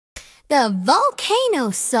The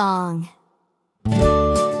Volcano Song.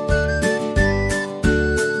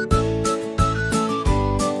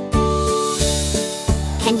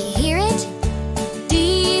 Can you hear it?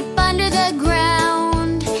 Deep under the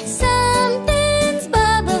ground, something's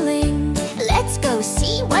bubbling. Let's go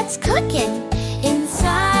see what's cooking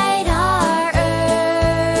inside our earth.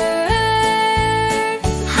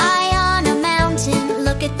 High on a mountain,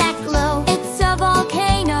 look at that glow. It's a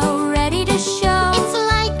volcano ready to show. It's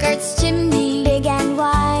like Earth's chimney, big and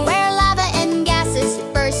wide, where lava and gases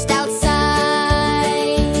burst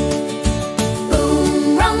outside.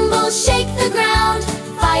 Boom, rumble, shake the ground.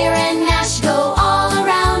 Fire and ash go all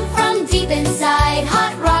around. From deep inside,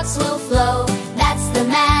 hot rocks will flow. That's the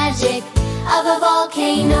magic of a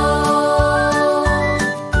volcano.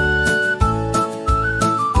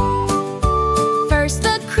 First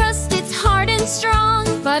the crust, it's hard and strong,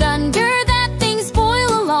 but under that things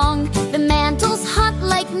boil along. The mantle's hot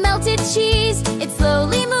like melted cheese. It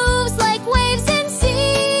slowly moves like waves and seas.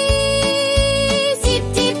 Deep,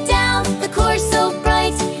 deep down, the core's so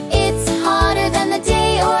bright. It's hotter than the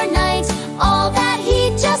day or night. All that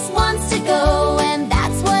heat just wants to go, and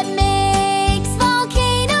that's what makes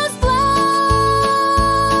volcanoes blow.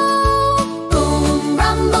 Boom,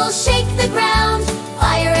 rumble, shake the ground.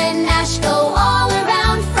 Fire and ash go all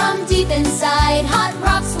around. From deep inside, hot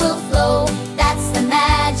rocks will flow. That's the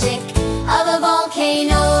magic of a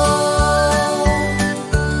volcano.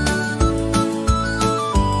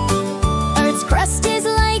 Earth's crust is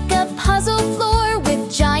like a puzzle floor with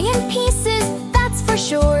giant pieces, that's for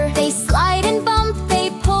sure. They slide and bump, they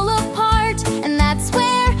pull apart, and that's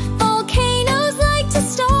where volcanoes like to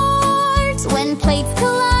start. When plates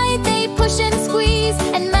collide, they push and squeeze,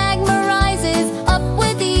 and magma rises up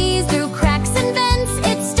with ease. Through cracks and vents,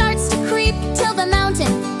 it starts to creep, till the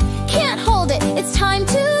mountain can't hold it, it's time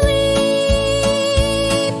to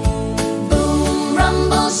leap. Boom,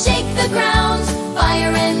 rumble, shake the ground.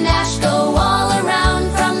 Fire and ash go all around.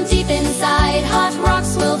 From deep inside, hot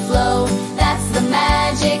rocks will flow. That's the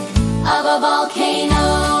magic of a volcano.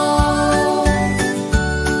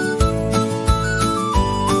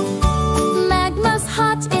 Magma's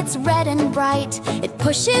hot, it's red and bright. It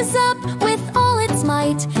pushes up with all its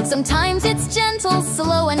might. Sometimes it's gentle,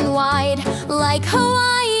 slow and wide, like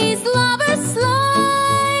Hawaii's lava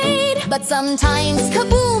slide. But sometimes,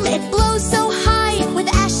 kaboom, it blows so high, with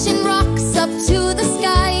ash and rocks up to the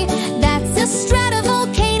sky. That's a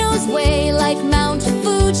stratovolcano's way, like Mount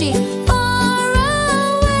Fuji, far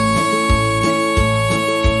away.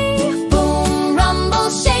 Boom, rumble,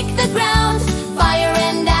 shake the ground. Fire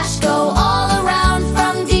and ash go all around.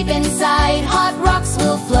 From deep inside, hot rocks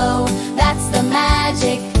will flow. That's the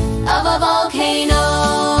magic of a volcano.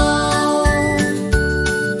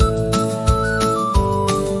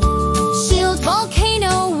 Shield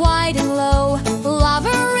volcano, wide and low.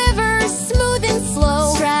 Lava river, smooth and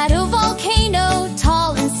slow. Stratovolcano,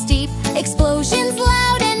 tall and steep. Explosions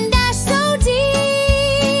loud and ash so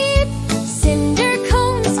deep. Cinder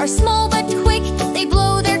cones are small but quick. They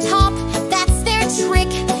blow their top, that's their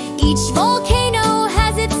trick. Each volcano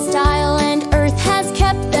has its style, and Earth has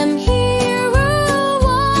kept them here a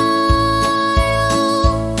while.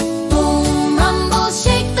 Boom, rumble,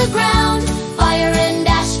 shake the ground. Fire and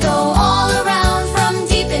ash go all around. From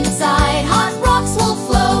deep inside, hot rocks will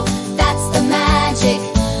flow. That's the magic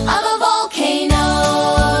of a volcano.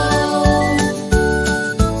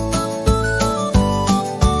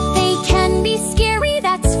 They can be scary,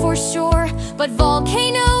 that's for sure, but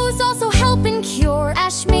volcanoes also help and cure.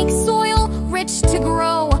 Ash makes soil rich to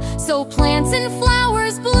grow, so plants and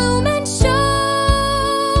flowers bloom and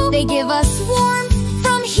show. They give us warmth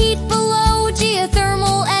from heat below.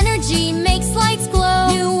 Geothermal energy makes lights glow.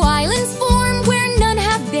 New islands form where none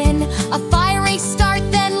have been. A fiery start,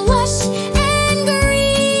 then lush and green.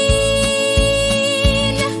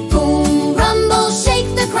 Boom, rumble,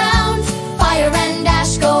 shake the ground. Fire and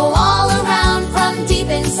ash go all around. From deep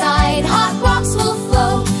inside, hot rocks will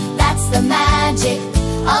flow. That's the magic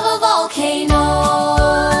of a volcano.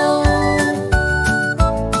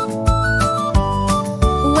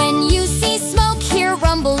 When you see smoke, hear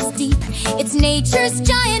rumbles deep. It's nature's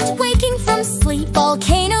giant waking from sleep.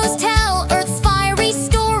 Volcano